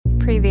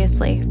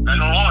previously?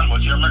 911,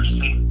 what's your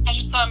emergency? I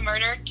just saw a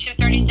murder,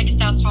 236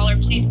 South Holler.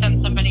 Please send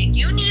somebody.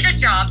 You need a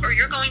job or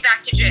you're going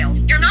back to jail.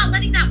 You're not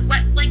letting that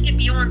wet blanket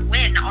Bjorn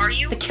win, are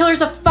you? The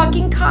killer's a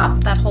fucking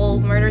cop. That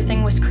whole murder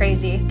thing was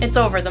crazy. It's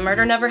over. The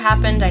murder never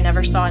happened. I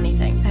never saw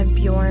anything. I have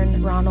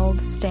Bjorn,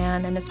 Ronald,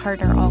 Stan, and his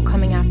partner all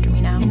coming after me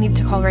now. I need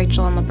to call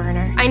Rachel on the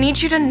burner. I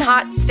need you to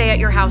not stay at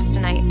your house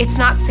tonight. It's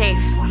not safe.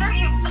 What are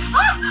you?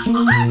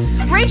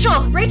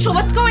 Rachel,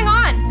 what's going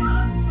on?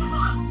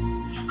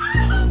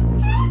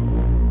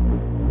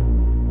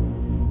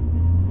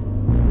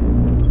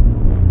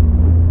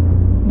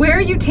 Where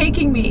are you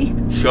taking me?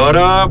 Shut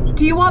up!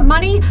 Do you want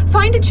money?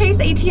 Find a Chase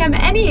ATM,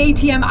 any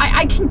ATM.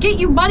 I can get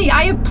you money.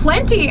 I have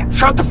plenty.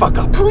 Shut the fuck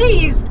up!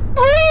 Please!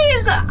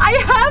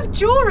 I have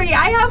jewelry.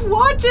 I have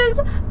watches.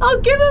 I'll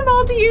give them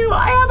all to you.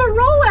 I have a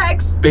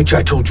Rolex. Bitch,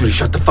 I told you to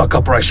shut the fuck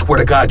up or I swear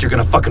to God you're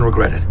gonna fucking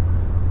regret it.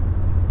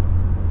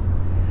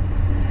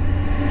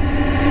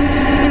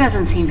 He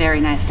doesn't seem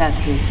very nice, does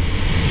he?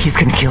 He's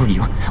gonna kill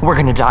you. We're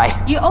gonna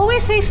die. You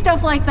always say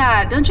stuff like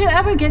that. Don't you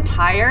ever get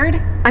tired?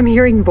 I'm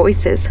hearing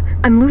voices.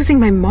 I'm losing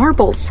my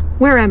marbles.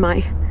 Where am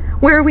I?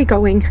 Where are we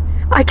going?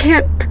 I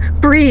can't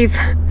breathe.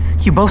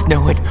 You both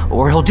know it,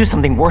 or he'll do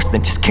something worse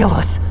than just kill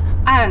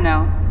us. I don't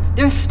know.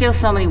 There's still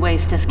so many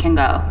ways this can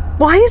go.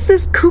 Why is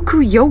this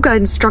cuckoo yoga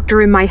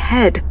instructor in my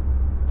head?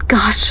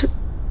 Gosh,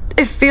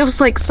 it feels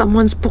like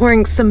someone's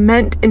pouring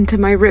cement into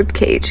my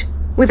ribcage.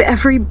 With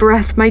every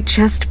breath, my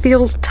chest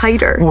feels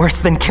tighter.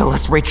 Worse than kill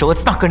us, Rachel.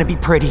 It's not gonna be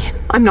pretty.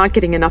 I'm not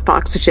getting enough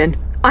oxygen.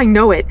 I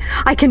know it.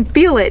 I can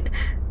feel it.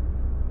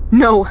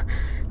 No.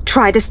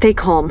 Try to stay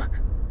calm.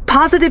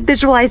 Positive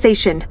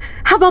visualization.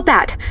 How about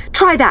that?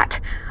 Try that.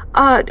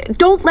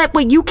 Don't let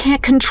what you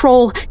can't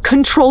control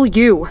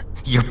you.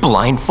 You're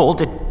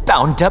blindfolded,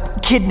 bound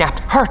up, kidnapped,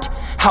 hurt.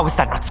 How is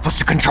that not supposed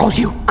to control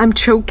you? I'm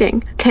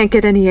choking. Can't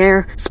get any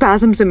air.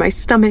 Spasms in my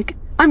stomach.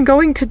 I'm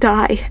going to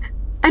die.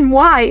 And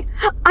why?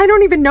 I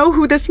don't even know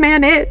who this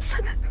man is.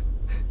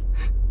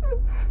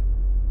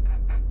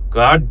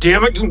 God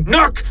damn it, you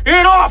knock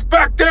it off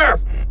back there!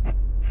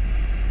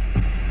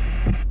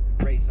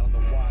 Race on the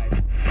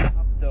wide,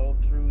 though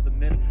through the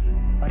middle.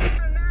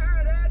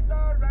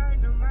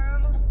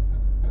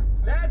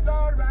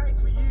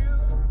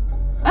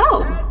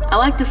 Oh, I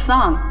like the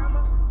song.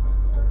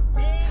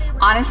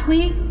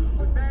 Honestly,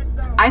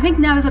 I think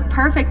now is a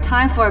perfect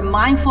time for a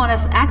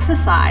mindfulness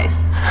exercise.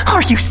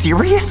 Are you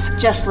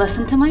serious? Just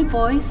listen to my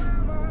voice.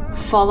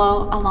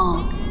 Follow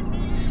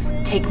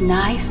along. Take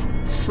nice,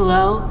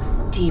 slow,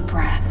 deep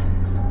breath.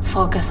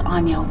 Focus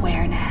on your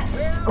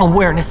awareness.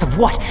 Awareness of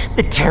what?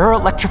 The terror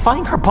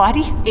electrifying her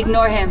body?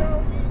 Ignore him.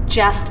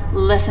 Just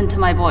listen to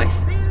my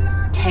voice.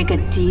 Take a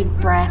deep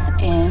breath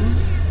in.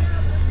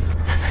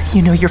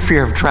 You know your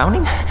fear of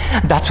drowning?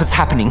 That's what's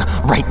happening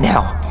right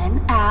now.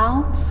 And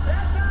out.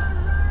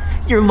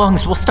 Your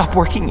lungs will stop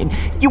working and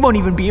you won't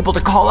even be able to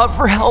call out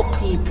for help.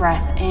 Deep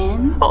breath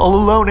in. All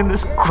alone in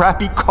this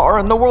crappy car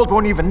and the world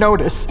won't even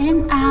notice.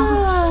 And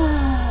out.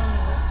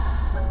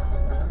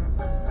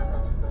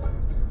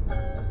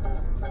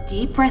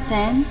 Deep breath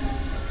in.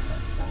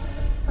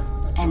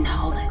 And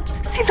hold it.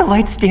 See the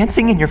lights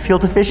dancing in your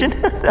field of vision?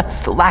 That's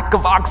the lack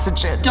of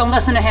oxygen. Don't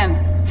listen to him.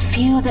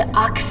 Feel the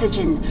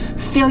oxygen.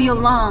 Fill your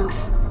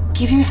lungs.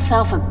 Give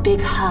yourself a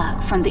big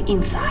hug from the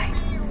inside.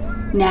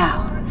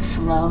 Now,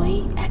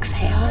 slowly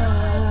exhale.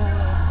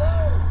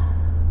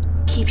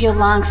 Keep your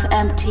lungs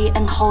empty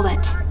and hold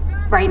it.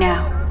 Right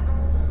now.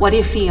 What do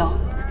you feel?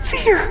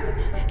 Fear.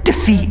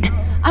 Defeat.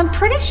 I'm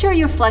pretty sure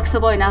you're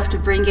flexible enough to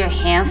bring your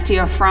hands to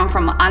your front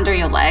from under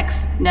your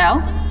legs.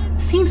 No?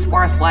 Seems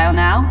worthwhile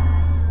now.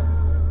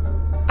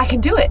 I can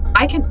do it.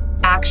 I can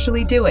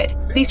actually do it.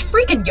 These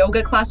freaking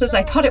yoga classes,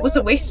 I thought it was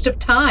a waste of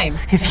time.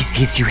 If he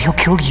sees you, he'll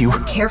kill you.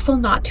 Careful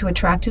not to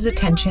attract his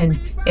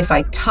attention. If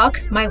I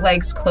tuck my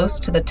legs close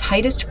to the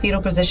tightest fetal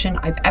position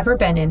I've ever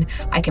been in,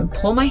 I can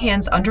pull my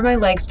hands under my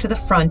legs to the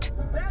front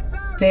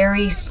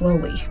very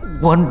slowly.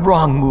 One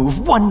wrong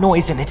move, one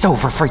noise, and it's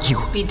over for you.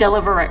 Be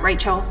deliberate,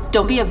 Rachel.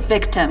 Don't be a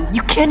victim.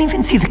 You can't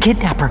even see the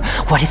kidnapper.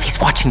 What if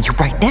he's watching you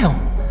right now?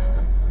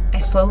 I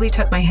slowly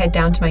tuck my head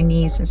down to my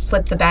knees and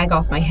slip the bag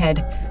off my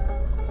head.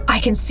 I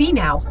can see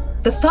now.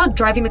 The thug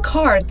driving the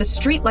car, the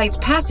streetlights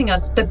passing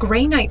us, the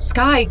gray night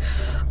sky.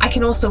 I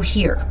can also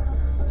hear.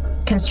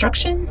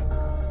 Construction?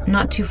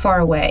 Not too far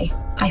away.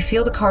 I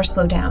feel the car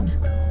slow down.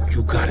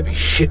 You gotta be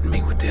shitting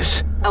me with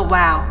this. Oh,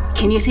 wow.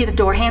 Can you see the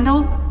door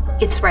handle?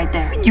 It's right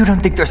there. You don't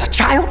think there's a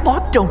child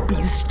lock? Don't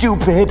be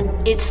stupid.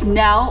 It's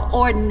now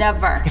or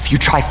never. If you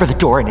try for the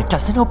door and it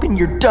doesn't open,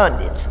 you're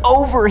done. It's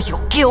over.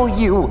 He'll kill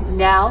you.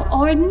 Now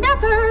or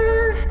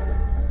never.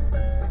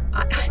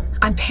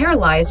 I'm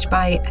paralyzed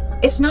by...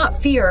 It's not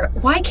fear.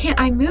 Why can't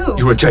I move?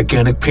 You're a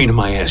gigantic pain in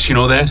my ass, you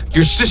know that?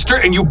 Your sister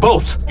and you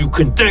both. You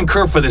can thank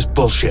her for this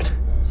bullshit.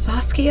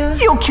 Saskia?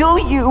 He'll kill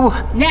you.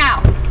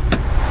 Now.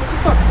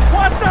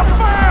 What the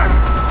fuck?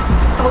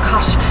 Oh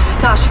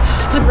gosh,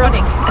 I'm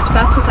running as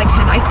fast as I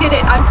can. I did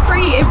it. I'm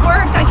free. It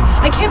worked.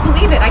 I can't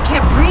believe it. I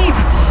can't breathe.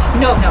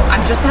 No,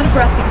 I'm just out of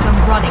breath because I'm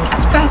running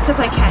as fast as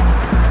I can.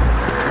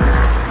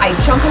 I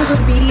jump over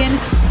the median,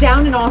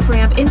 down an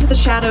off-ramp, into the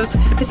shadows.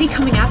 Is he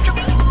coming after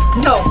me?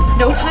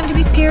 No time to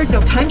be scared,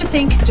 no time to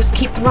think, just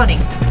keep running.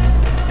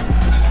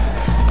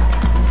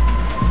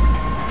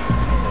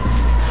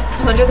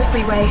 I'm under the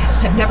freeway.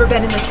 I've never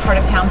been in this part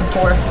of town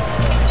before.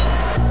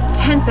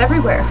 Tents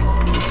everywhere.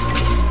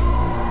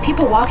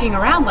 People walking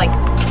around like,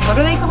 what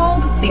are they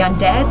called? The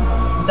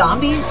undead?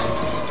 Zombies?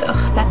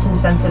 Ugh, that's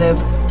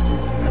insensitive.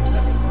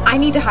 I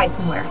need to hide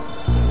somewhere.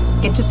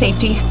 Get to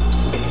safety.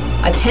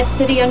 A tent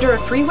city under a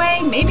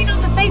freeway? Maybe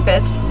not the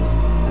safest.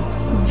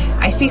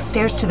 I see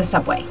stairs to the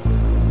subway.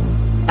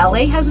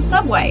 LA has a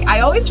subway.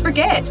 I always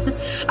forget.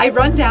 I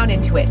run down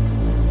into it.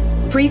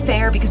 Free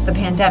fare because of the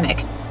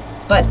pandemic.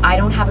 But I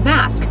don't have a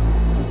mask.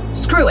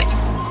 Screw it.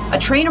 A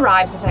train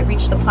arrives as I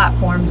reach the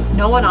platform.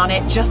 No one on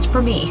it, just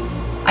for me.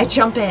 I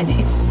jump in.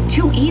 It's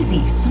too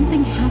easy.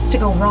 Something has to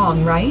go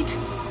wrong, right?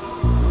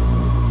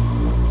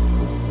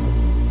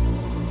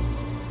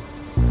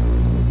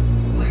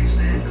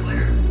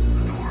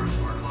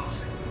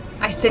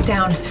 I sit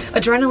down.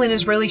 Adrenaline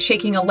is really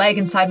shaking a leg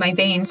inside my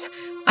veins.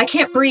 I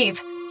can't breathe.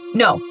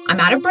 No, I'm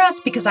out of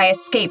breath because I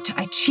escaped.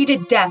 I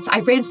cheated death.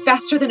 I ran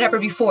faster than ever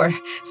before.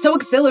 So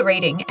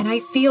exhilarating, and I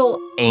feel...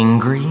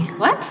 Angry?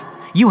 What?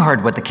 You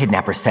heard what the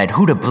kidnapper said.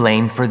 Who to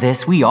blame for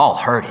this? We all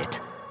heard it.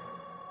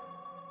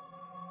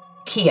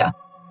 Kia.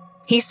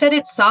 He said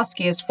it's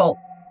Saskia's fault.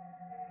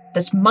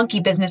 This monkey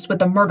business with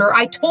the murder,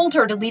 I told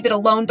her to leave it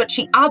alone, but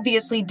she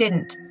obviously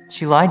didn't.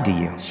 She lied to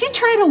you. She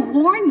tried to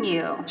warn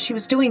you. She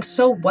was doing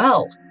so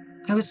well.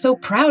 I was so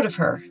proud of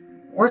her.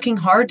 Working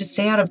hard to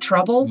stay out of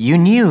trouble. You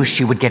knew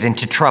she would get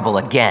into trouble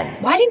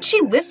again. Why didn't she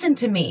listen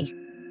to me?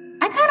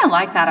 I kind of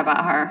like that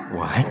about her.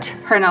 What?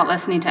 Her not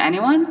listening to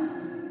anyone?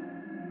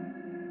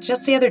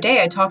 Just the other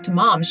day, I talked to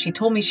Mom. She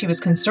told me she was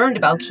concerned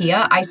about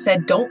Kia. I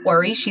said, don't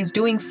worry, she's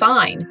doing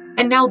fine.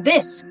 And now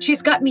this,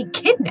 she's got me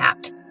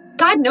kidnapped.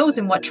 God knows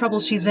in what trouble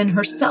she's in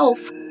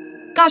herself.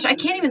 Gosh, I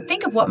can't even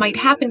think of what might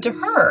happen to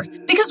her.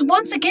 Because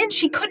once again,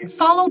 she couldn't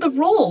follow the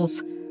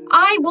rules.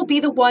 I will be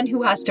the one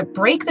who has to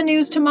break the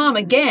news to Mom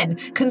again,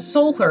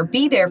 console her,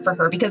 be there for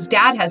her, because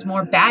Dad has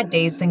more bad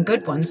days than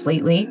good ones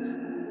lately.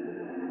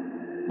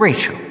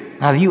 Rachel,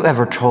 have you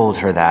ever told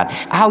her that?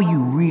 How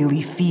you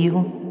really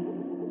feel?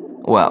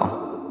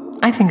 Well,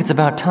 I think it's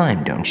about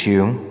time, don't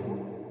you?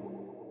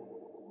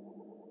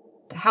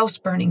 The house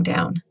burning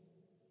down.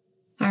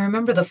 I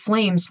remember the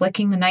flames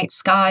licking the night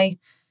sky,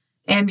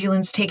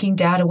 ambulance taking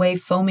Dad away,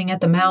 foaming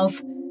at the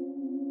mouth.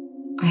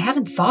 I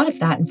haven't thought of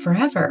that in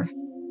forever.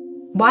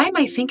 Why am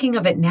I thinking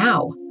of it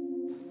now?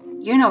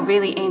 You're not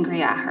really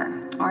angry at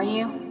her, are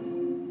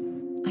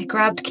you? I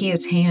grabbed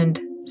Kia's hand,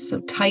 so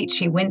tight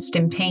she winced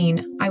in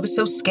pain. I was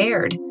so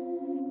scared.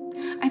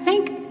 I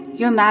think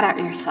you're mad at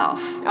yourself.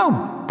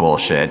 Oh,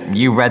 bullshit.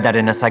 You read that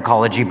in a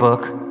psychology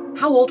book?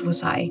 How old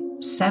was I?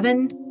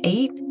 7?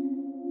 8?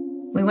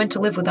 We went to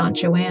live with Aunt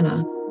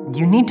Joanna.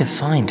 You need to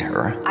find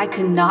her. I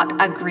could not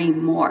agree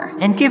more.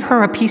 And give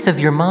her a piece of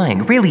your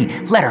mind. Really,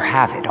 let her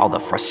have it, all the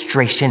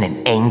frustration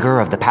and anger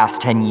of the past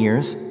 10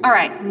 years. All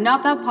right,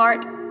 not that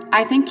part.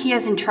 I think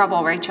Kia's in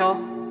trouble, Rachel.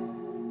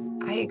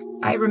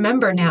 I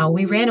remember now.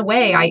 We ran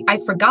away. I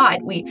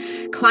forgot. We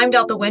climbed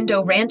out the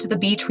window, ran to the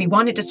beach. We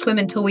wanted to swim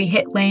until we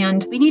hit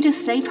land. We need to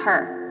save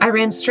her. I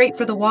ran straight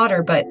for the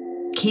water, but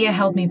Kia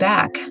held me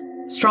back.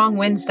 Strong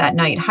winds that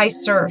night, high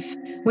surf.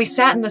 We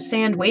sat in the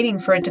sand waiting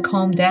for it to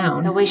calm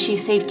down. The way she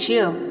saved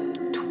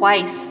you.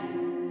 Twice.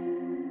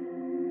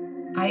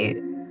 I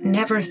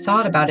never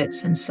thought about it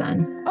since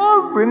then.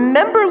 Oh,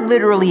 remember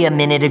literally a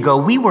minute ago,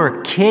 we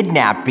were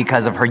kidnapped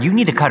because of her. You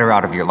need to cut her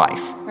out of your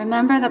life.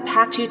 Remember the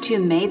pact you two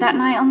made that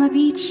night on the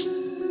beach?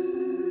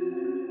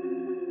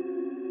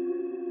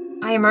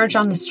 I emerge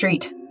on the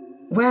street.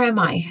 Where am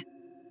I?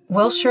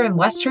 Wilshire and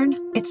Western?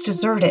 It's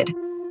deserted.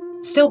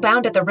 Still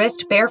bound at the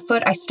wrist,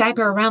 barefoot, I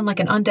stagger around like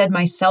an undead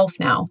myself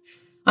now.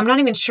 I'm not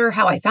even sure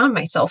how I found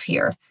myself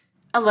here.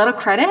 A little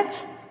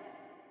credit?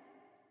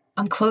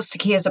 I'm close to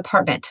Kia's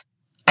apartment.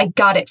 I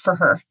got it for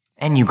her.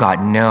 And you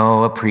got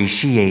no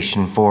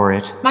appreciation for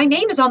it. My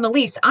name is on the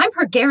lease. I'm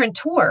her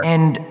guarantor.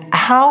 And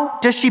how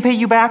does she pay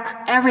you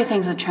back?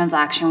 Everything's a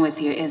transaction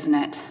with you, isn't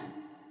it?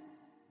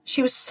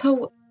 She was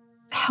so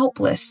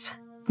helpless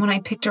when I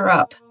picked her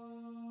up.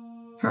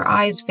 Her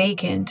eyes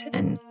vacant,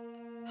 and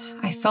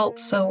I felt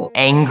so...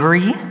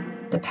 Angry?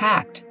 The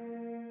pact.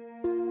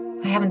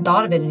 I haven't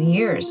thought of it in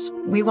years.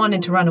 We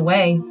wanted to run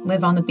away,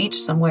 live on the beach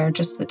somewhere,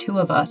 just the two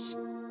of us.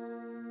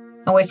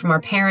 Away from our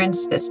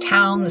parents, this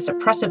town, this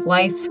oppressive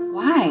life.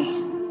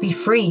 Why? Be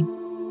free.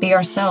 Be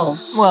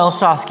ourselves. Well,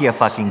 Saskia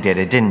fucking did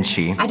it, didn't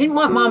she? I didn't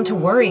want Mom to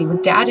worry.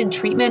 With Dad in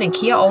treatment and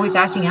Kia always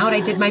acting out,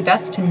 I did my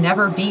best to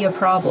never be a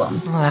problem.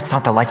 Well, that's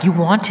not the life you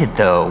wanted,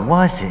 though,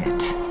 was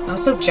it? I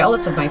was so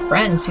jealous of my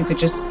friends who could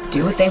just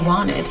do what they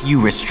wanted.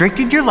 You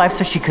restricted your life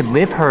so she could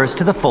live hers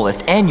to the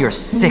fullest, and you're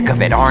sick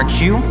of it,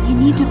 aren't you? You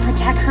need to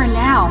protect her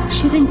now.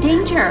 She's in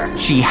danger.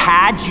 She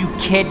had you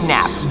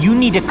kidnapped. You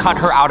need to cut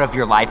her out of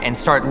your life and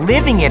start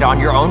living it on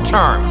your own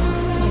terms.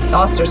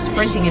 Thoughts are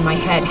sprinting in my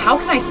head. How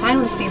can I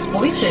silence these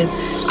voices?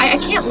 I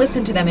can't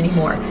listen to them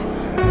anymore.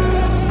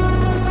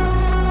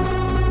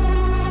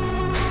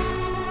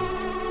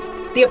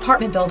 The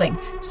apartment building.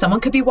 Someone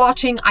could be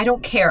watching. I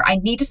don't care. I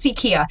need to see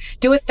Kia.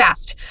 Do it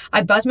fast.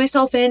 I buzz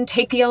myself in,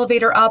 take the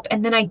elevator up,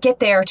 and then I get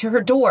there to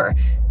her door.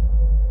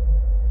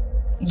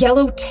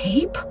 Yellow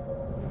tape?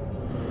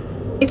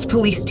 It's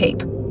police tape.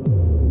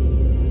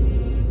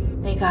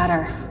 They got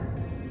her.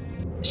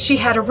 She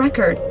had a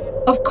record.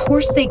 Of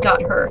course they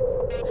got her.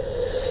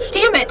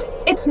 Damn it!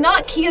 It's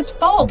not Kia's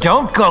fault.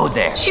 Don't go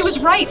there. She was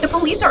right. The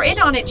police are in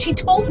on it. She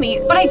told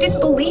me, but I didn't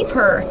believe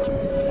her.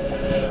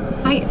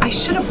 I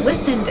should have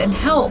listened and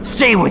helped.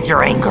 Stay with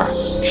your anger.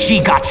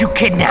 She got you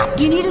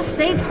kidnapped. You need to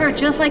save her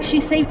just like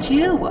she saved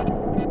you.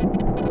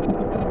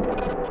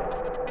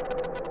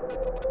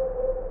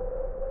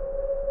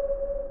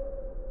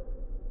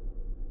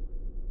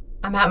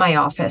 I'm at my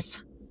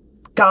office.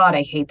 God,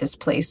 I hate this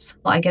place.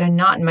 I get a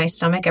knot in my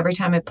stomach every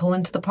time I pull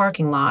into the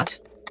parking lot.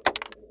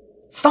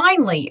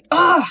 Finally!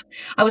 Ugh!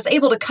 I was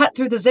able to cut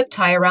through the zip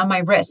tie around my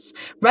wrists.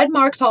 Red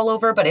marks all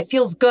over, but it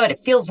feels good. It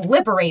feels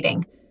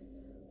liberating.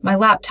 My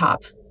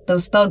laptop.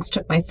 Those thugs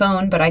took my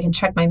phone, but I can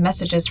check my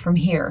messages from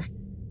here.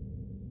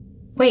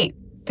 Wait,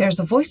 there's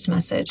a voice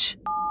message.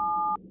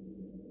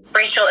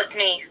 Rachel, it's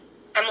me.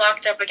 I'm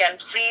locked up again.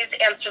 Please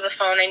answer the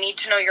phone. I need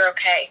to know you're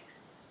okay.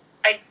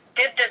 I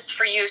did this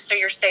for you so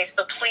you're safe,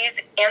 so please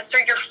answer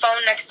your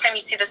phone next time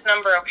you see this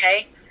number,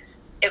 okay?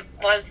 It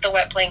was the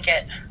wet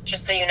blanket,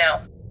 just so you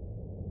know.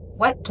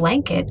 Wet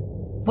blanket?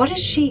 What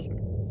is she?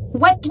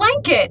 Wet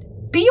blanket!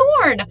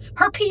 Bjorn!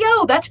 Her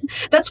PO!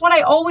 That's what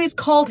I always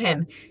called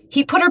him.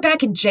 He put her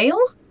back in jail?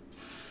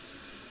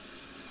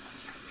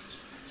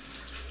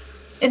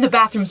 In the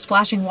bathroom,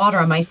 splashing water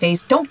on my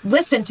face. Don't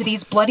listen to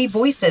these bloody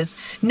voices.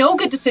 No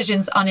good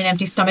decisions on an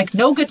empty stomach.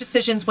 No good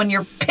decisions when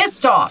you're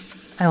pissed off.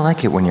 I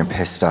like it when you're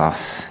pissed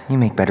off. You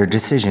make better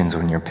decisions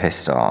when you're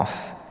pissed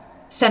off.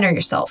 Center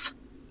yourself.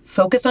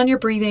 Focus on your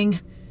breathing.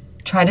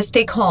 Try to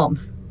stay calm.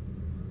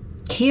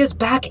 Kia's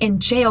back in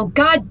jail.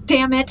 God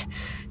damn it.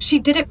 She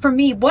did it for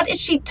me. What is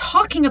she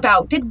talking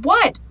about? Did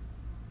what?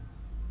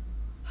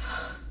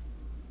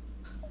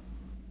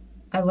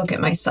 I look at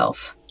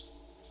myself.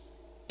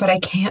 But I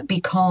can't be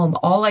calm.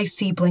 All I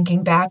see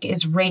blinking back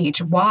is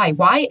rage. Why?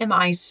 Why am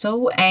I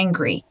so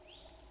angry?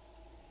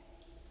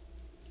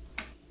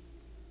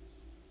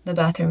 The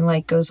bathroom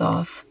light goes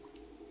off.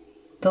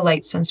 The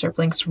light sensor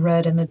blinks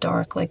red in the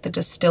dark like the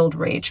distilled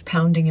rage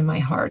pounding in my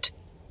heart.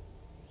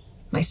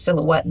 My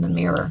silhouette in the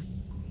mirror,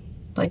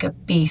 like a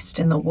beast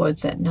in the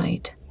woods at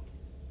night.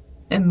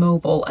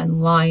 Immobile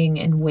and lying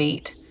in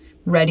wait,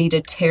 ready to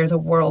tear the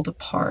world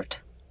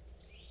apart.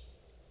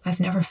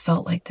 I've never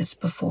felt like this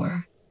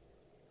before.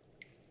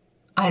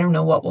 I don't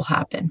know what will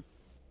happen.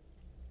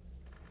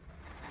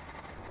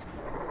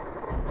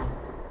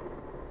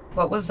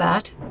 What was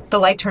that? The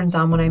light turns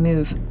on when I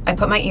move. I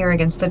put my ear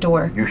against the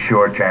door. You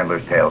sure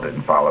Chandler's tail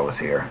didn't follow us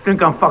here?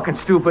 Think I'm fucking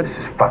stupid? This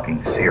is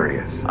fucking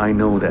serious. I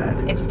know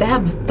that. It's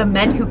them, the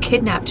men who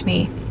kidnapped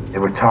me. They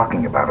were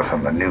talking about us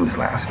on the news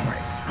last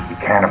night. You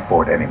can't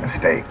afford any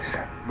mistakes.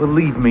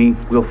 Believe me,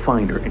 we'll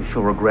find her and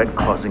she'll regret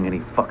causing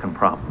any fucking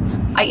problems.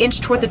 I inch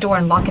toward the door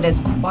and lock it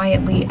as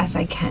quietly as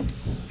I can.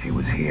 She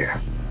was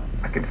here.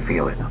 I could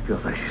feel it. It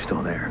feels like she's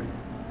still there.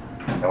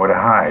 Nowhere to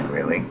hide,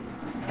 really.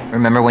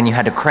 Remember when you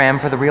had to cram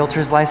for the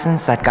realtor's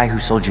license? That guy who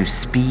sold you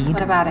speed?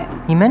 What about it?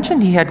 He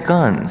mentioned he had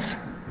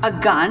guns. A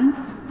gun?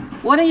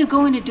 What are you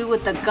going to do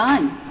with the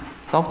gun?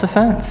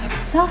 Self-defense.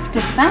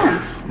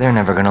 Self-defense? They're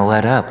never gonna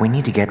let up. We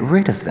need to get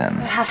rid of them.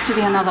 There has to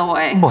be another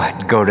way.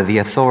 What? Go to the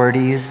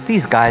authorities?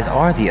 These guys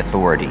are the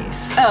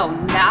authorities. Oh,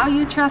 now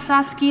you trust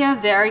Saskia?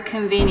 Very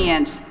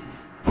convenient.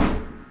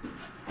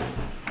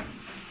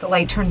 The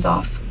light turns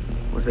off.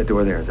 What's that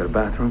door there? Is that a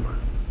bathroom?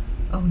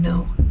 Oh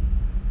no.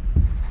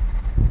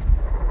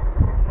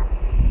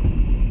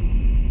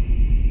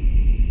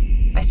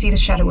 I see the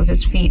shadow of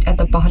his feet at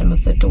the bottom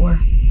of the door.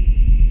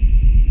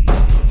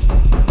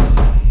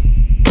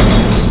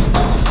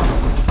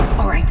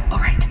 All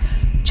right.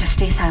 Just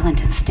stay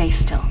silent and stay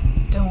still.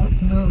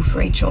 Don't move,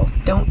 Rachel.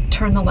 Don't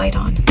turn the light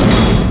on.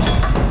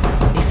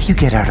 If you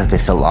get out of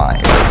this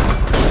alive,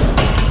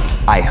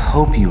 I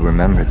hope you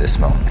remember this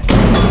moment.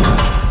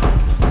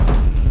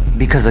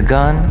 Because a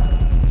gun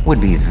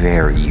would be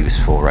very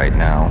useful right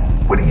now.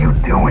 What are you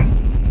doing?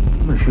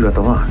 I'm gonna shoot out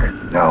the lock.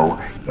 No,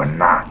 you're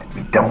not.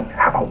 We don't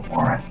have a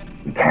warrant.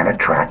 We can't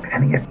attract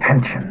any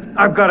attention.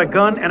 I've got a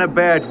gun and a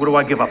badge. What do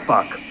I give a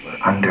fuck? We're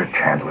under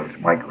Chandler's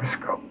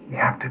microscope. We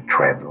have to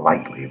tread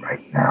lightly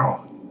right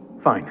now.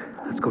 Fine.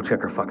 Let's go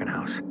check her fucking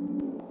house.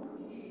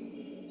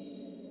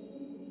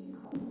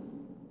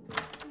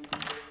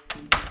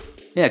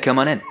 Yeah, come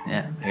on in.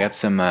 Yeah, I got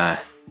some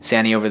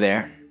Zanny over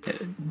there.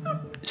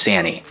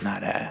 Zanny,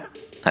 not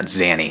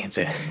Zanny.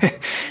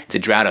 It's a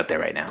drought out there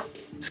right now.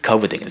 This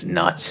COVID thing is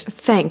nuts.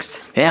 Thanks.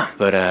 Yeah,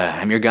 but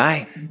I'm your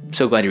guy. I'm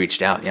so glad you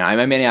reached out. You know,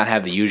 I may not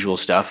have the usual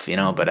stuff, you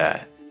know, but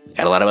got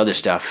a lot of other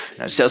stuff.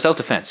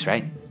 Self-defense,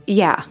 right?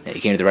 Yeah.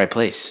 You came to the right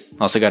place.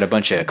 Also got a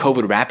bunch of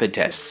COVID rapid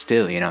tests,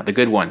 too, you know, the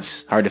good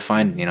ones. Hard to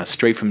find, you know,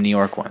 straight from New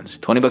York ones.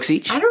 $20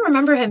 each? I don't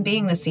remember him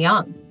being this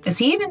young. Is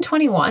he even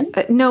 21?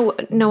 No,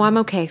 I'm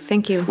okay.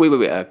 Thank you.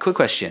 Wait. Quick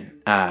question.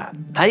 How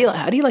do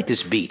you like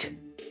this beat?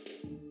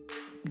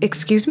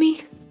 Excuse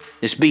me?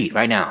 This beat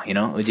right now, you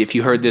know? If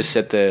you heard this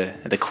at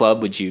the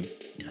club, would you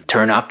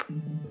turn up?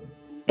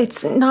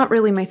 It's not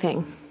really my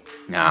thing.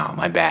 No,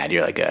 my bad.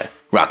 You're like a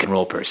rock and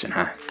roll person,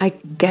 huh? I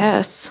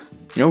guess.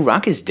 You know,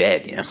 rock is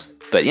dead, you know?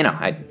 But, you know,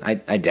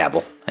 I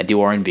dabble. I do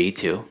R&B,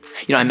 too.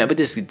 You know, I met with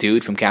this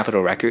dude from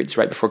Capitol Records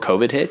right before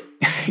COVID hit.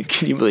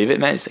 Can you believe it,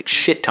 man? It's like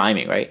shit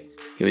timing, right?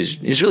 He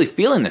was really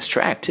feeling this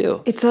track,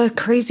 too. It's a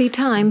crazy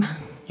time.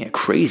 Yeah,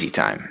 crazy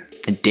time.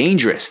 And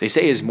dangerous. They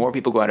say as more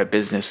people go out of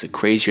business, the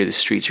crazier the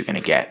streets are going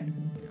to get.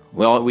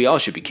 Well, we all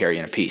should be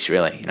carrying a piece,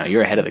 really. You know,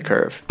 you're ahead of the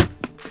curve.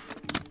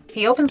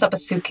 He opens up a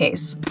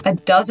suitcase.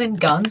 12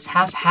 guns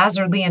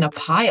haphazardly in a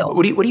pile.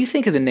 What do you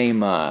think of the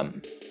name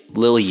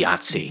Lil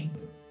Yahtzee?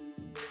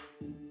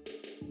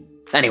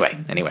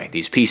 Anyway,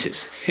 these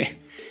pieces.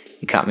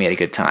 You caught me at a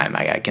good time.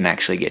 I can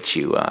actually get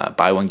you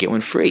buy one, get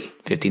one free.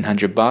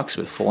 $1,500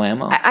 with full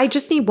ammo. I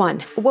just need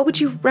one. What would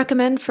you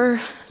recommend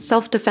for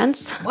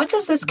self-defense? What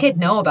does this kid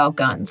know about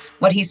guns?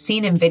 What he's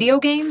seen in video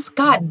games?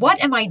 God,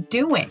 what am I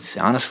doing?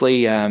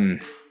 Honestly,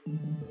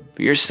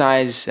 for your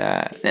size,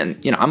 and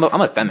you know,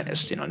 I'm a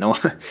feminist. You know,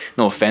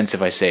 no offense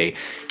if I say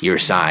your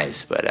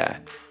size,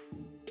 but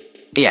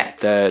yeah,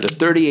 the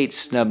 38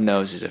 snub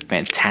nose is a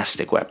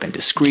fantastic weapon.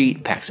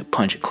 Discreet, packs a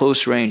punch at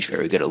close range,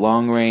 very good at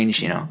long range.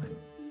 You know.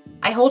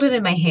 I hold it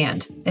in my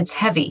hand. It's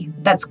heavy.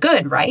 That's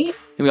good, right?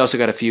 And we also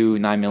got a few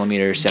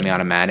 9mm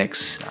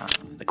semi-automatics,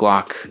 the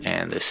Glock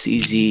and the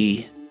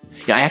CZ.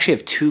 You know, I actually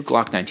have 2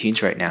 Glock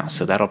 19s right now,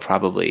 so that'll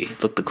probably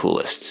look the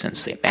coolest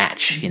since they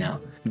match, you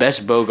know.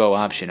 Best BOGO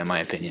option, in my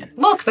opinion.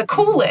 Look, the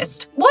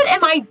coolest. What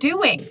am I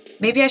doing?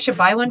 Maybe I should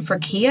buy one for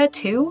Kia,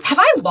 too? Have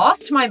I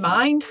lost my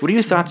mind? What are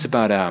your thoughts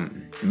about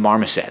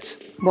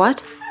marmosets?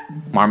 What?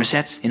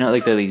 Marmosets? You know,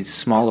 like these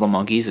small little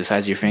monkeys the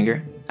size of your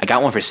finger? I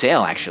got one for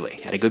sale,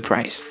 actually, at a good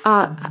price.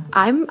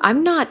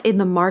 I'm not in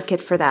the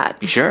market for that.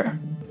 You sure?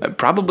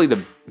 Probably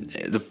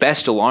the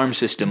best alarm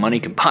system money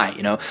can buy,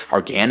 you know?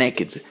 Organic,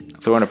 it's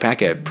throwing a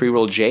pack of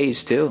pre-rolled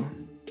J's, too.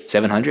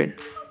 $700.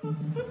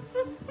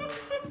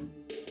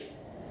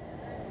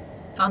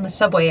 On the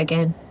subway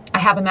again. I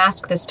have a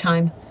mask this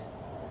time.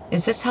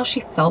 Is this how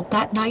she felt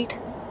that night?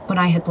 When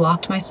I had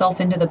locked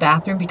myself into the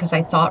bathroom because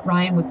I thought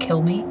Ryan would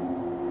kill me?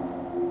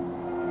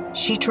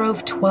 She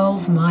drove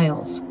 12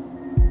 miles.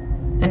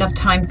 Enough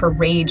time for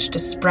rage to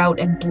sprout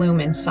and bloom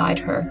inside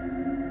her.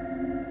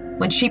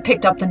 When she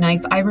picked up the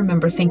knife, I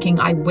remember thinking,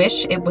 I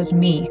wish it was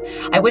me.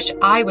 I wish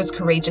I was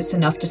courageous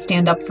enough to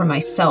stand up for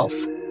myself.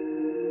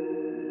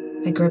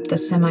 I grip the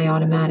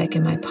semi-automatic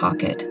in my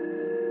pocket.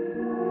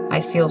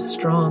 I feel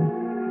strong.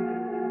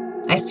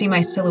 I see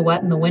my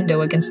silhouette in the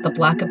window against the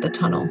black of the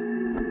tunnel,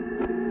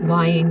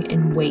 lying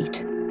in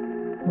wait,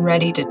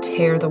 ready to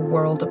tear the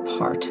world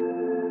apart.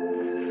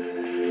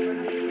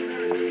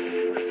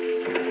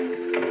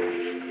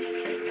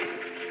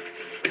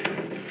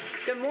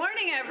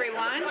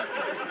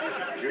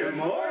 Good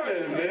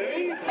morning,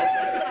 baby.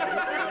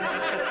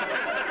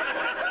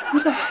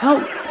 Who the hell?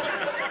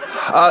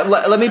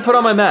 Let me put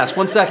on my mask.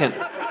 1 second.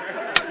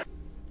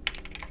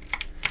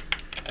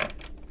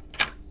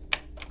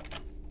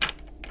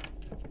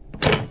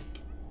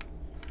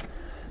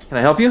 Can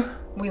I help you?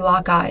 We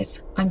lock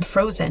eyes. I'm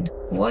frozen.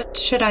 What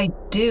should I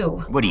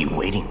do? What are you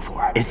waiting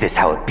for? Is this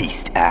how a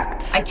beast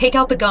acts? I take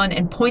out the gun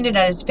and point it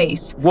at his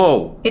face.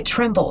 Whoa. It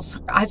trembles.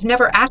 I've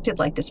never acted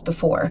like this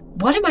before.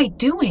 What am I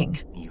doing?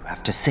 You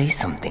have to say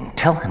something.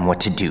 Tell him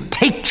what to do.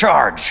 Take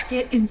charge!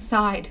 Get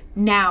inside.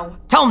 Now.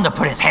 Tell him to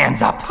put his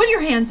hands up! Put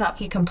your hands up.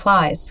 He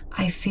complies.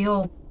 I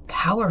feel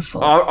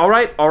powerful. All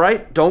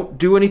right. Don't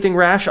do anything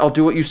rash. I'll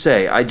do what you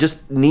say. I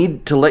just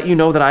need to let you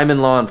know that I'm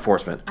in law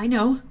enforcement. I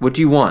know. What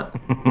do you want?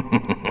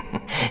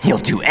 He'll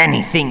do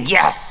anything,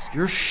 yes!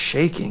 You're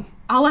shaking.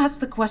 I'll ask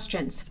the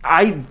questions.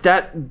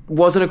 That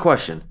wasn't a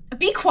question.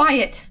 Be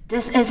quiet.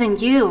 This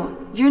isn't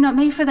you. You're not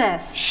made for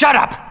this. Shut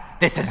up!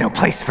 This is no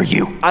place for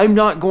you. I'm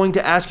not going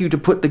to ask you to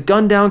put the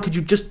gun down. Could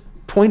you just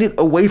point it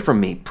away from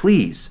me,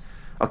 please?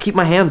 I'll keep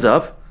my hands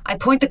up. I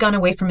point the gun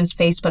away from his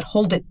face, but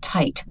hold it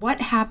tight.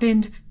 What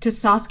happened to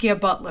Saskia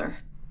Butler?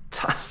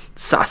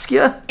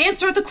 Saskia?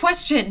 Answer the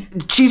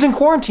question. She's in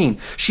quarantine.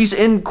 She's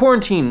in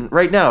quarantine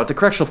right now at the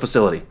correctional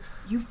facility.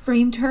 You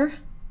framed her?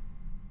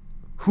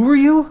 Who are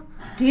you?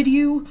 Did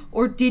you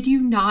or did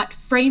you not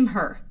frame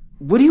her?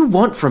 What do you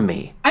want from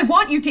me? I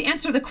want you to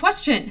answer the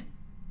question.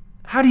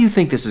 How do you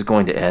think this is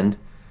going to end?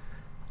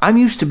 I'm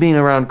used to being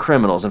around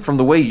criminals, and from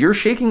the way you're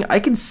shaking, I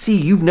can see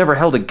you've never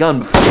held a gun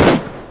before.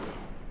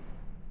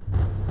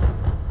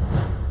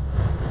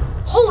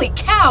 Holy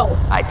cow!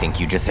 I think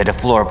you just hit a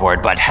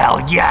floorboard, but hell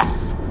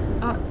yes!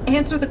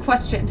 Answer the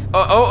question.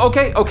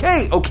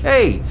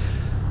 Okay.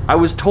 I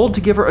was told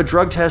to give her a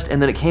drug test,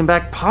 and then it came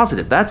back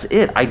positive. That's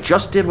it. I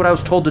just did what I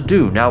was told to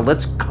do. Now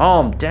let's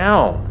calm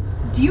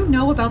down. Do you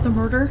know about the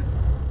murder?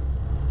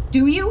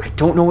 Do you? I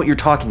don't know what you're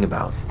talking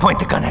about. Point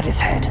the gun at his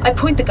head. I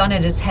point the gun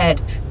at his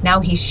head. Now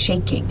he's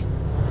shaking.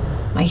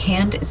 My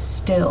hand is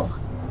still.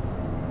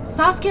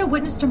 Saskia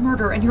witnessed a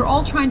murder, and you're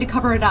all trying to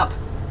cover it up.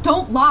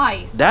 Don't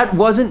lie! That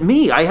wasn't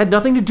me. I had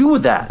nothing to do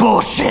with that.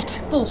 Bullshit!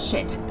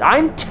 Bullshit.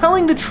 I'm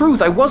telling the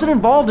truth. I wasn't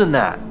involved in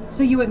that.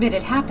 So you admit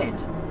it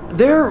happened?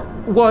 There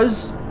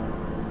was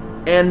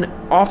an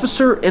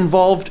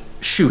officer-involved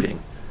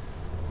shooting.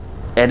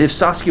 And if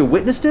Saskia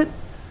witnessed it,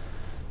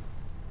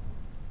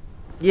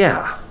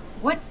 yeah.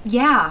 What?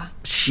 Yeah.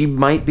 She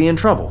might be in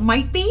trouble.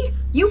 Might be?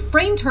 You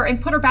framed her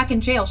and put her back in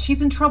jail.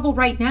 She's in trouble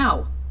right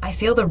now. I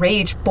feel the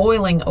rage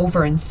boiling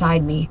over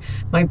inside me.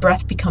 My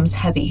breath becomes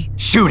heavy.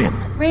 Shoot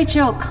him!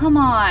 Rachel, come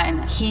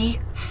on. He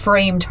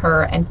framed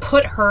her and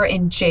put her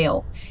in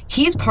jail.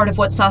 He's part of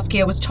what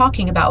Saskia was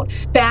talking about.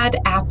 Bad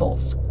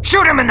apples.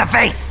 Shoot him in the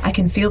face! I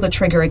can feel the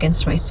trigger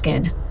against my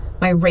skin.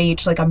 My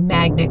rage like a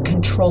magnet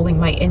controlling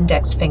my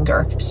index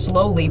finger,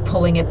 slowly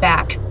pulling it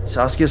back.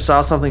 Saskia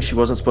saw something she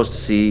wasn't supposed to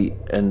see,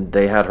 and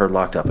they had her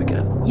locked up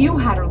again. You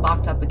had her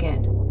locked up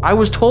again. I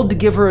was told to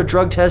give her a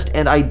drug test,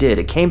 and I did.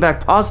 It came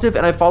back positive,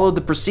 and I followed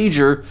the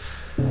procedure.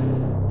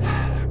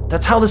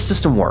 That's how the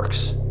system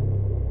works.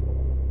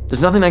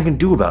 There's nothing I can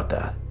do about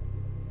that.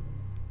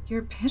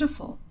 You're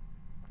pitiful.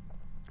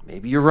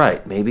 Maybe you're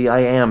right. Maybe I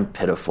am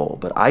pitiful,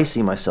 but I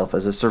see myself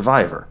as a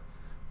survivor.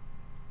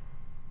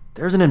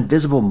 There's an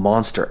invisible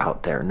monster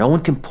out there. No one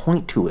can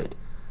point to it,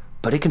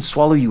 but it can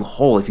swallow you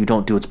whole if you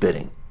don't do its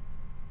bidding.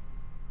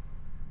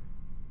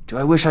 Do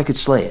I wish I could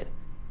slay it?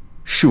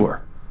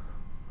 Sure.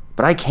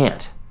 But I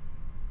can't.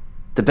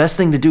 The best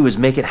thing to do is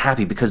make it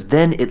happy, because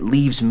then it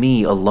leaves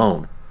me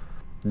alone.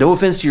 No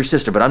offense to your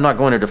sister, but I'm not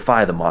going to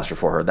defy the monster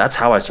for her. That's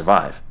how I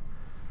survive.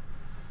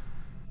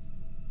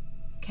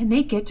 Can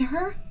they get to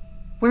her?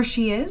 Where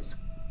she is?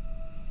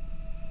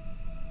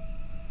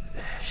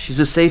 She's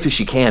as safe as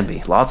she can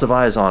be. Lots of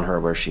eyes on her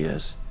where she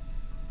is.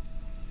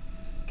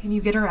 Can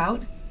you get her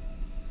out?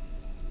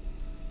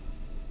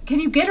 Can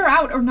you get her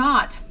out or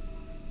not?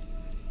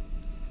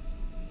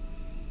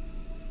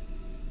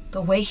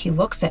 The way he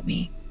looks at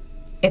me,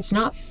 it's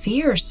not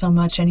fear so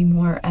much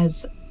anymore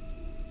as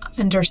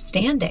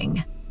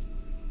understanding.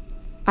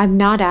 I'm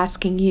not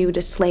asking you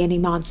to slay any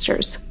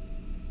monsters.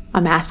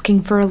 I'm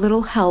asking for a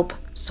little help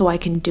so I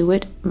can do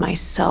it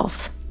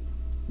myself.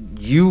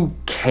 You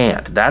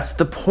can't. That's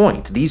the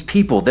point. These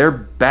people, they're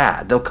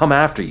bad. They'll come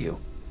after you.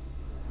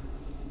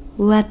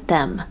 Let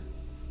them.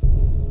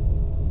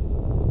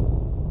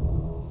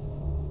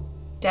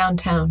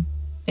 Downtown.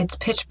 It's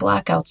pitch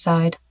black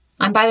outside.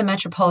 I'm by the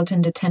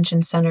Metropolitan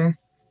Detention Center.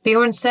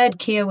 Bjorn said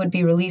Kia would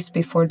be released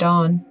before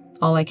dawn.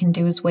 All I can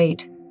do is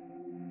wait.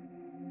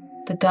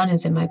 The gun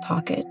is in my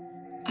pocket.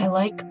 I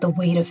like the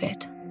weight of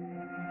it.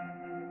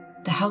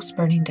 The house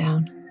burning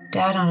down.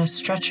 Dad on a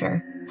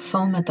stretcher.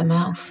 Foam at the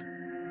mouth.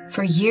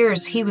 For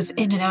years, he was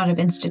in and out of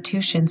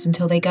institutions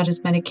until they got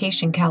his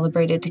medication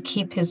calibrated to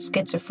keep his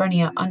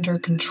schizophrenia under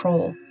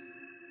control.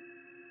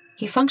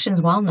 He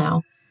functions well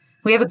now.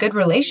 We have a good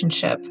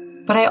relationship,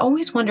 but I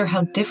always wonder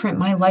how different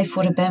my life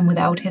would have been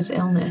without his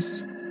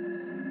illness.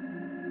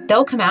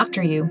 They'll come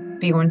after you,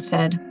 Bjorn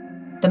said.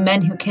 The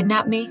men who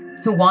kidnap me,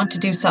 who want to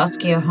do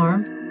Saskia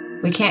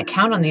harm. We can't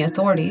count on the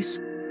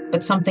authorities,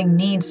 but something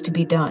needs to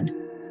be done.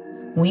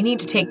 We need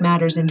to take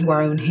matters into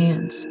our own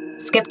hands.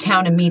 Skip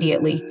town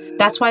immediately.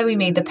 That's why we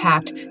made the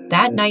pact.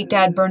 That night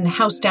Dad burned the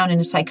house down in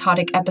a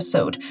psychotic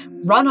episode.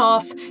 Run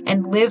off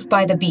and live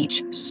by the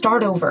beach.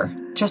 Start over.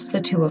 Just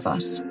the two of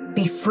us.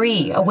 Be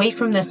free, away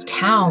from this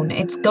town.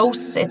 It's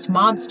ghosts, it's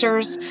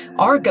monsters.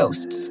 Our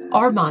ghosts,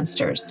 our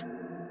monsters.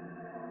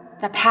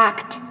 The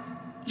pact.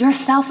 You're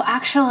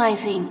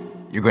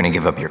self-actualizing. You're gonna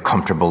give up your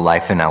comfortable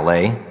life in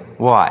LA?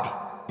 Why?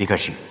 Because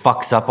she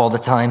fucks up all the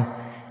time?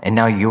 And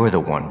now you're the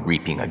one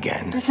reaping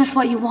again. This is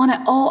what you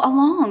wanted all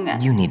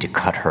along. You need to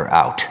cut her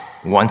out,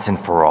 once and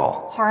for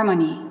all.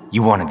 Harmony.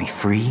 You want to be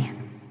free?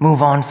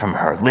 Move on from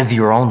her, live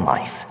your own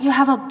life. You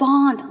have a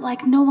bond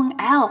like no one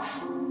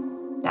else.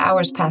 The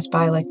hours pass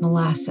by like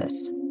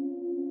molasses.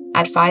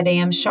 At 5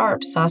 a.m.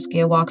 sharp,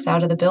 Saskia walks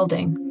out of the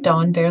building,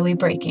 dawn barely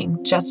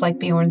breaking, just like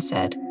Bjorn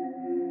said.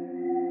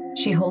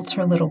 She holds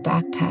her little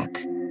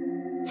backpack.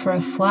 For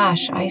a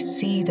flash, I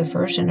see the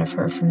version of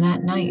her from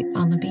that night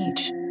on the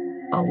beach.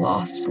 A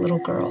lost little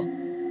girl.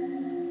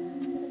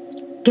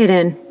 Get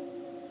in.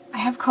 I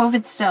have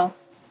COVID still.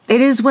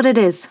 It is what it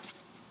is.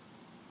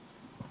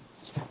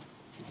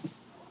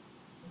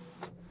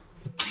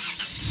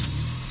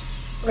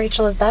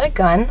 Rachel, is that a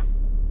gun?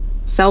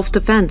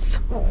 Self-defense.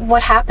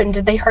 What happened?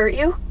 Did they hurt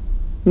you?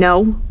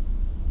 No.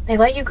 They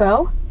let you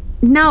go?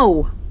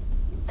 No.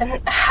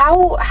 Then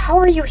how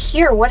are you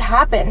here? What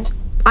happened?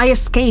 I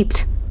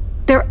escaped.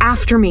 They're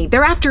after me.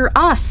 They're after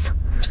us.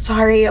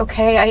 Sorry,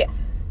 okay?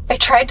 I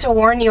tried to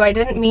warn you. I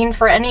didn't mean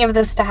for any of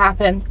this to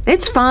happen.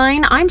 It's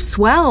fine. I'm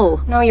swell.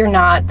 No, you're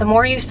not. The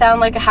more you sound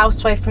like a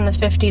housewife from the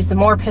 50s, the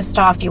more pissed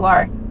off you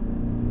are.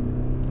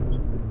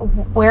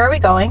 Where are we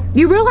going?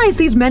 You realize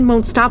these men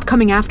won't stop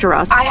coming after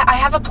us. I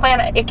have a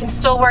plan. It can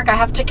still work. I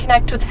have to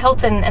connect with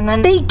Hilton and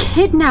then... They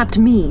kidnapped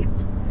me.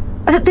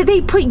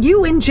 They put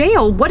you in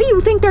jail. What do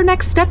you think their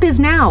next step is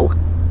now?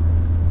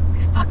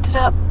 I fucked it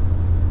up.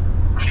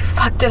 I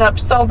fucked it up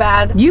so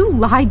bad. You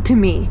lied to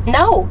me.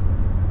 No.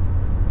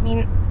 I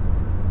mean...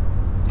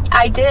 I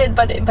I did,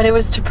 but it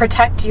was to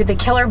protect you. The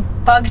killer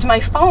bugged my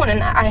phone,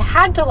 and I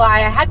had to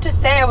lie. I had to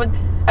say I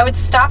would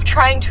stop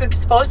trying to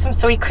expose him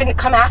so he couldn't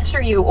come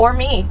after you or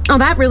me. Oh,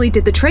 that really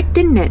did the trick,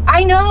 didn't it?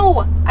 I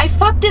know. I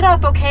fucked it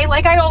up, okay?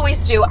 Like I always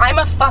do. I'm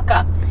a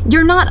fuck-up.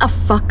 You're not a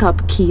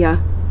fuck-up,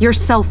 Kia. You're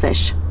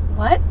selfish.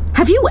 What?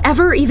 Have you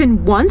ever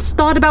even once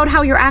thought about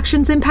how your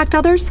actions impact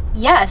others?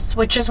 Yes,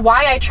 which is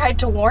why I tried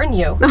to warn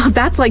you. Oh,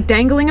 that's like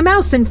dangling a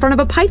mouse in front of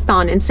a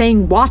python and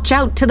saying, watch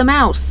out to the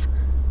mouse.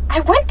 I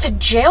went to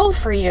jail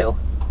for you.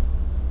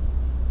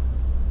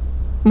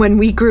 When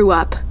we grew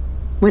up,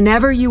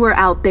 whenever you were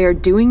out there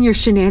doing your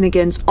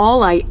shenanigans,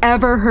 all I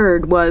ever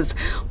heard was,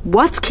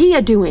 what's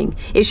Kia doing?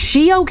 Is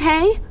she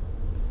okay?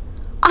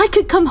 I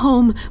could come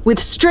home with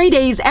straight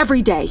A's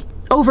every day,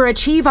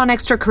 overachieve on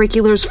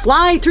extracurriculars,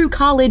 fly through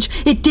college,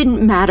 it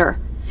didn't matter.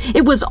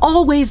 It was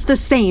always the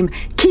same,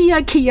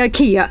 Kia, Kia,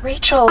 Kia.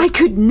 Rachel. I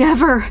could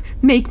never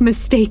make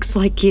mistakes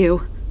like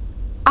you.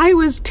 I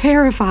was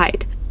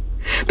terrified.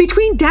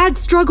 Between Dad's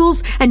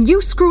struggles and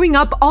you screwing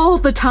up all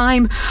the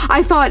time,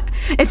 I thought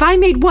if I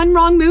made one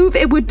wrong move,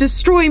 it would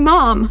destroy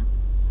Mom.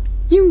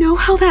 You know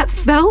how that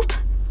felt?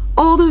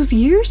 All those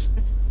years?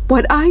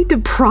 What I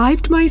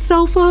deprived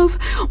myself of,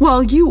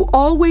 while you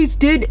always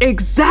did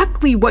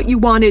exactly what you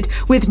wanted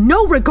with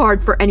no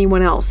regard for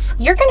anyone else.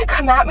 You're gonna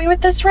come at me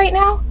with this right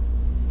now?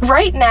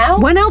 Right now?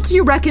 When else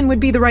you reckon would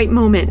be the right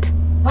moment?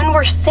 When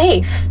we're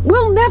safe.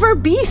 We'll never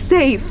be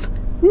safe.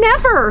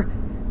 Never.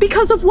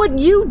 Because of what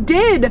you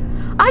did.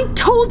 I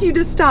told you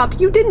to stop.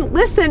 You didn't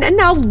listen, and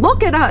now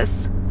look at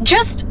us.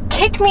 Just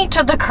kick me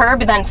to the curb,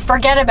 then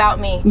forget about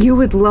me. You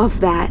would love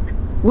that,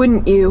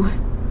 wouldn't you?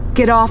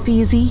 Get off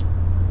easy.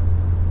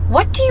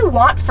 What do you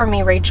want from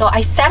me, Rachel?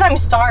 I said I'm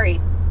sorry.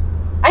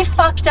 I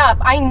fucked up.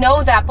 I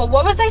know that, but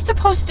what was I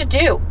supposed to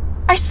do?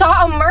 I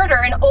saw a murder.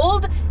 An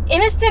old,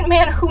 innocent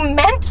man who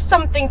meant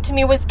something to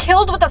me was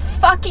killed with a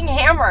fucking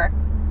hammer.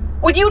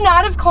 Would you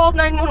not have called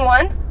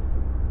 911?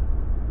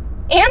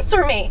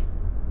 Answer me.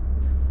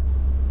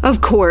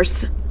 Of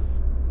course.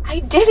 I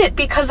did it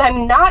because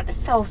I'm not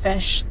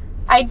selfish.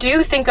 I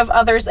do think of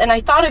others, and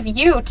I thought of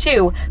you,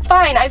 too.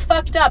 Fine, I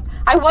fucked up.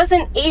 I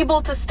wasn't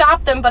able to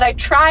stop them, but I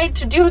tried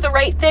to do the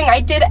right thing.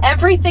 I did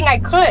everything I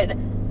could.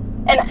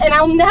 And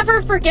I'll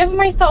never forgive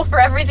myself for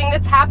everything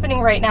that's happening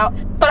right now.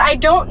 But I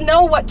don't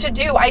know what to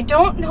do. I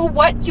don't know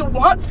what you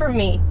want from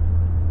me.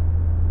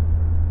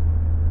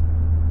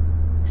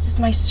 This is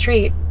my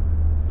street.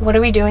 What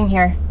are we doing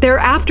here? They're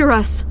after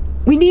us.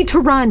 We need to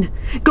run.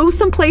 Go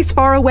someplace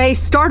far away,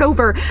 start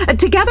over.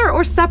 Together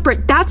or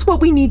separate, that's what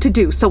we need to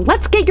do. So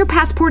let's get your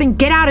passport and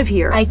get out of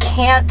here. I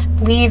can't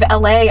leave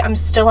LA. I'm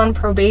still on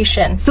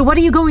probation. So what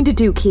are you going to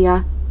do,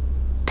 Kia?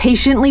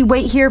 Patiently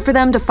wait here for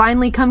them to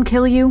finally come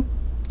kill you?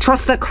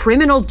 Trust the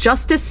criminal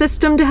justice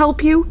system to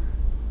help you?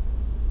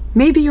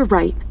 Maybe you're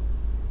right.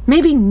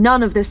 Maybe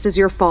none of this is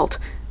your fault.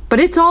 But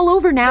it's all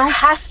over now. There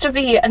has to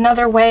be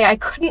another way. I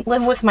couldn't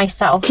live with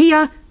myself.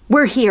 Kia,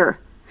 we're here.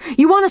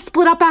 You want to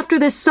split up after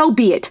this, so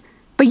be it.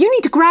 But you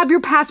need to grab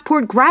your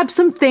passport, grab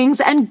some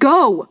things, and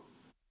go.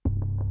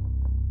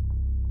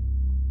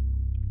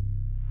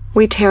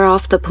 We tear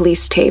off the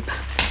police tape.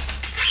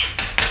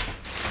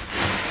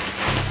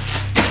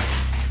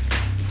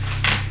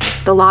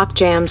 The lock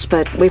jams,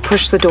 but we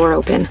push the door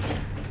open.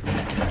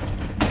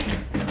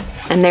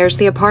 And there's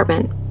the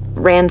apartment,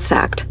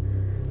 ransacked.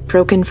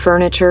 Broken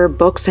furniture,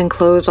 books and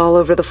clothes all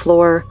over the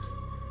floor.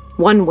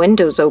 One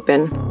window's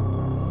open.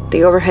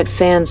 The overhead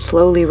fan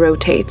slowly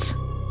rotates.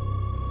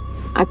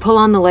 I pull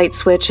on the light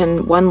switch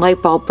and one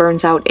light bulb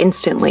burns out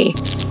instantly.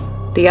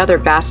 The other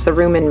basks the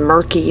room in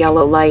murky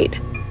yellow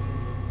light.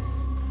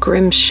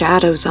 Grim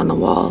shadows on the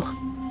wall.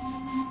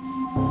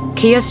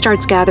 Kia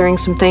starts gathering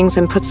some things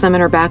and puts them in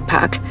her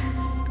backpack.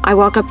 I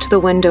walk up to the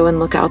window and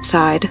look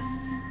outside.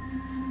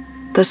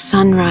 The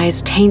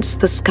sunrise taints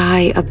the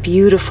sky a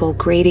beautiful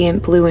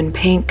gradient blue and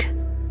pink.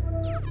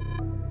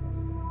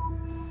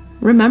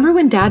 Remember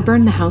when Dad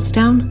burned the house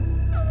down?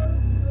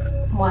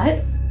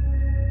 What?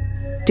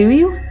 Do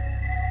you?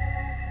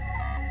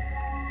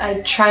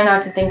 I try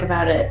not to think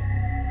about it.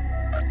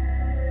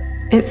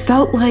 It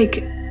felt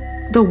like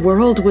the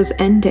world was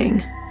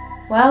ending.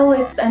 Well,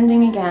 it's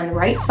ending again,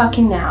 right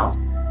fucking now.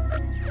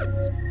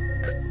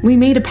 We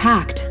made a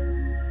pact.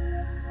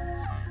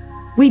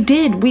 We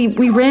did.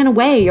 We ran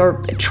away, or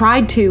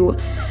tried to.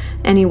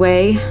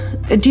 Anyway,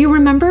 do you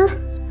remember?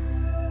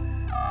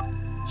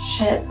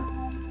 Shit.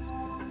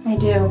 I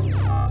do.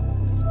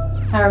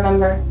 I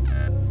remember.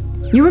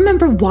 You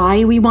remember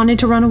why we wanted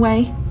to run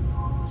away?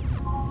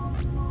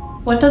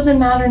 What does it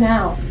matter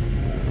now?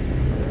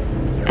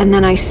 And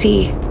then I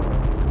see,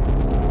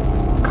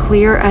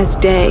 clear as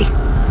day,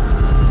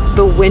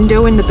 the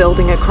window in the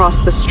building across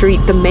the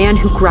street, the man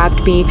who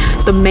grabbed me,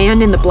 the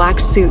man in the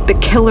black suit, the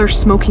killer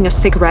smoking a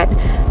cigarette.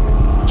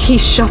 He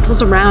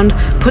shuffles around,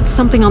 puts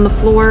something on the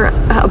floor,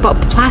 a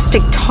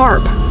plastic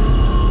tarp.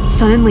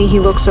 Suddenly he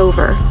looks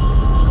over,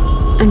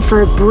 and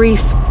for a brief,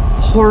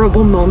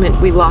 horrible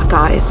moment we lock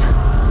eyes.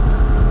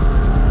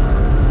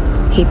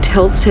 He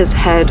tilts his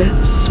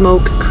head,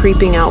 smoke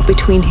creeping out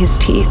between his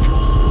teeth.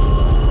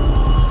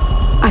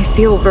 I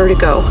feel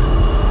vertigo,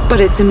 but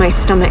it's in my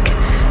stomach.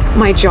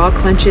 My jaw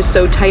clenches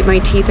so tight my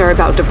teeth are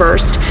about to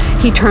burst.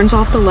 He turns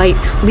off the light,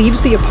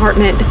 leaves the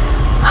apartment.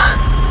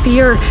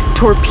 Fear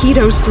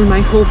torpedoes through my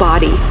whole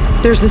body.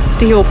 There's a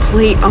steel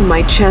plate on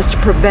my chest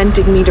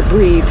preventing me to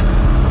breathe.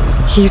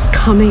 He's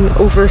coming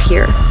over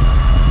here.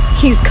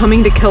 He's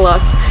coming to kill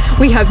us.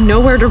 We have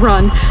nowhere to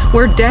run.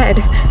 We're dead.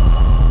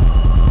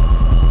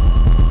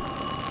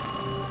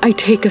 I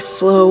take a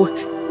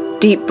slow,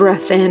 deep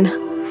breath in.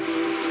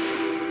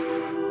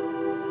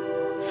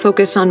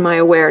 Focus on my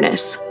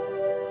awareness.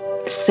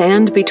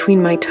 Sand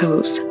between my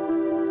toes.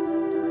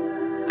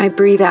 I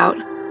breathe out.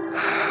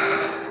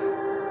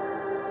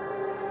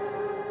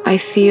 I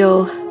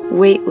feel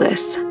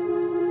weightless,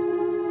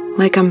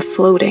 like I'm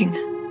floating.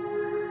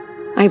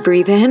 I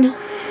breathe in.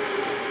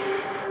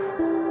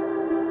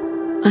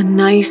 A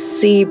nice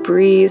sea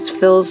breeze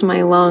fills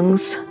my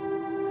lungs.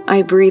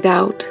 I breathe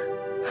out.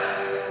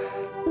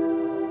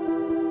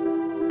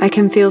 I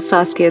can feel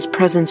Saskia's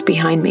presence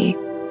behind me.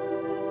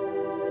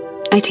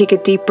 I take a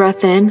deep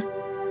breath in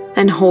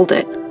and hold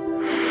it.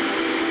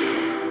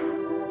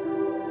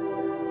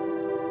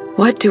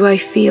 What do I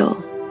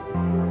feel?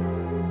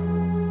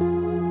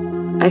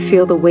 I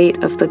feel the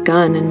weight of the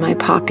gun in my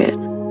pocket.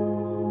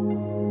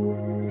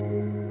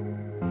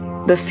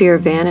 The fear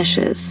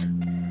vanishes.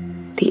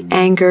 The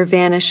anger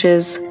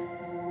vanishes.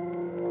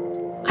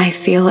 I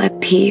feel at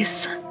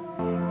peace.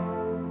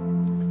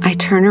 I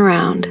turn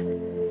around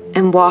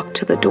and walk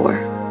to the door.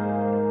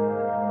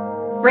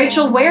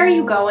 Rachel, where are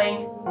you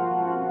going?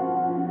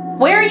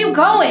 Where are you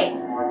going?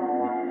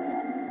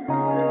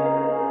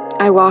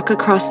 I walk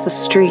across the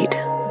street,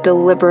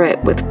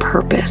 deliberate with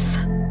purpose.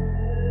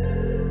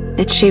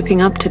 It's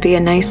shaping up to be a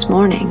nice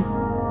morning.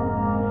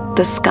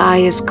 The sky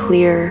is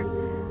clear,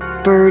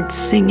 birds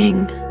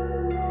singing.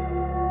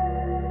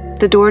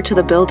 The door to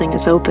the building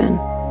is open.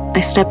 I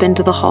step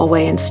into the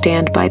hallway and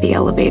stand by the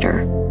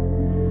elevator.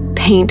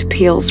 Paint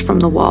peels from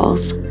the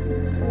walls.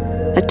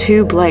 A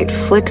tube light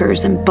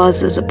flickers and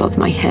buzzes above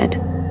my head.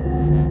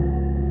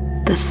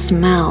 The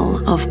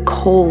smell of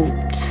cold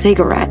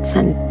cigarettes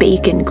and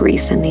bacon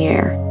grease in the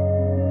air.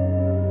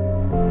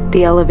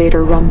 The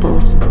elevator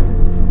rumbles.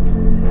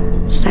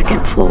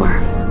 Second floor.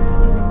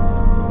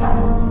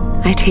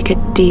 I take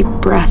a deep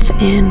breath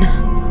in.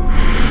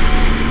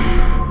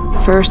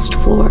 First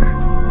floor.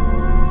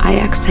 I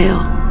exhale.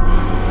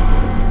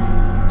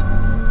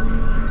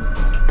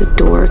 The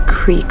door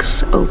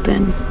creaks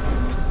open.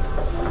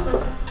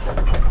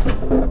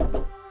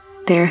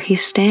 There he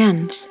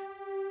stands.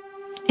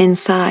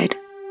 Inside.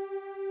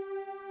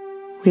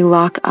 We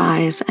lock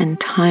eyes and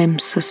time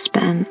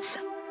suspends.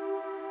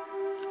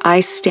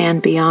 I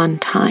stand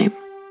beyond time.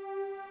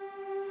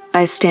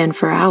 I stand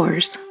for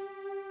hours.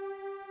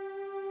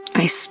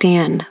 I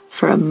stand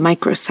for a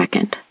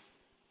microsecond.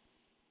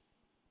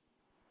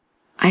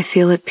 I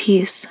feel at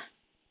peace.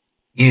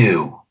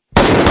 You.